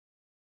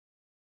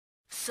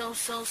so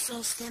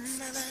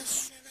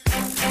scandalous.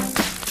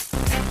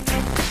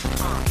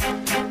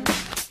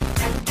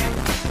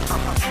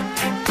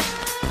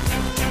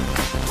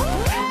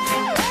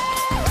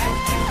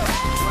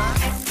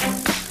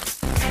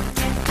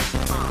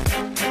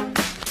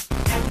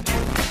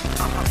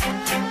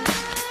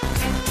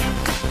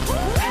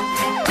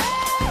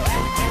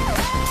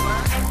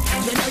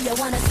 You know you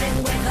wanna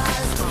sing with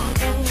us.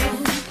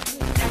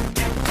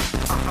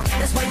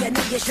 That's why you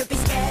know you should be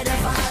scared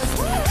of us.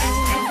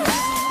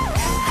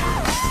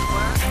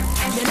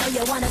 You know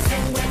you wanna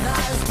sing with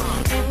us.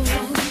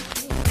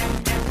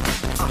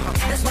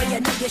 That's why you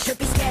know you should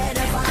be scared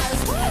of us.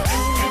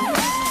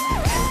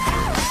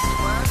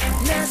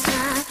 Let's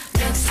not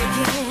looks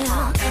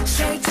again.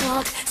 Straight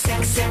talk,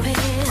 sex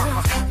appeal.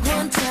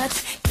 One touch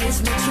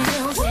gives me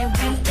chills, and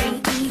we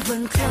ain't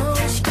even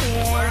close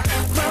yet.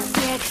 Rough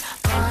neck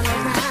all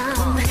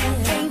around,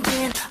 ain't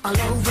been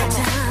all over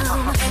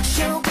town.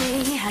 Show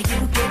me how you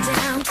get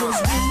down, 'cause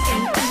we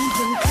ain't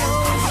even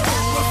close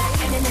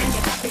yet. And then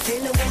you got me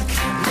feeling weak.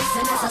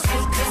 Listen as I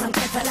speak, 'cause I'm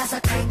careful as a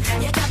creep.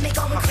 You got me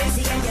going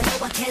crazy and you know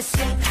I can't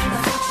sleep. I'm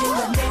watching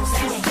your moves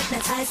and you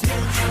hypnotize me.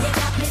 You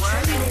got me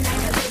trembling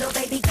like a little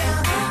baby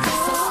girl.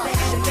 You're so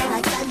special, you're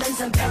like diamonds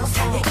and pearls.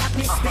 You got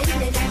me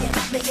spinning and you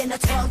got me in a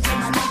twirl. You're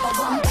my number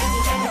one.